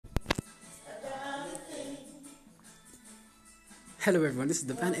Hello everyone, this is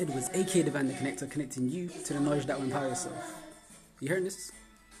Devan Edwards, aka Devan the Connector, connecting you to the knowledge that will empower yourself. You hearing this?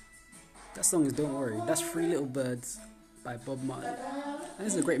 That song is Don't Worry. That's Three Little Birds by Bob Marley. And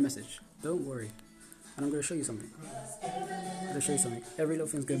this is a great message. Don't worry. And I'm going to show you something. Every little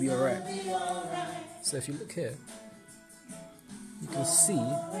thing's going to be alright. So if you look here, you can see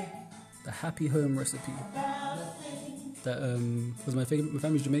the happy home recipe. That was my favorite. My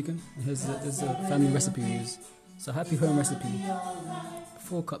family's Jamaican. And here's a family recipe we use. So happy home recipe: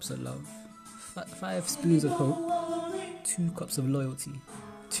 4 cups of love, 5 spoons of hope, 2 cups of loyalty,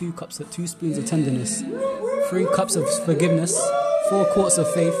 2 spoons of tenderness, 3 cups of forgiveness, 4 quarts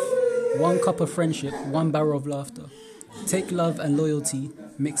of faith, 1 cup of friendship, 1 barrel of laughter. Take love and loyalty,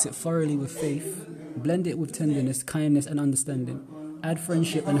 mix it thoroughly with faith, blend it with tenderness, kindness and understanding. Add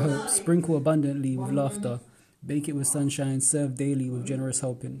friendship and hope, sprinkle abundantly with laughter, bake it with sunshine, serve daily with generous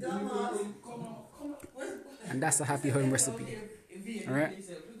helping. And that's a happy home recipe. Alright?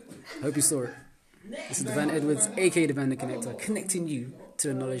 I hope you saw it. This is Devan Edwards, aka Devan the Connector, connecting you to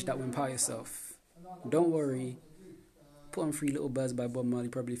the knowledge that will empower yourself. Don't worry. Put on 3 Little Birds by Bob Marley,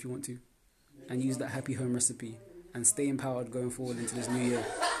 probably, if you want to. And use that happy home recipe. And stay empowered going forward into this new year.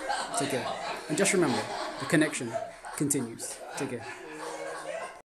 Take care. And just remember, the connection continues. Take care.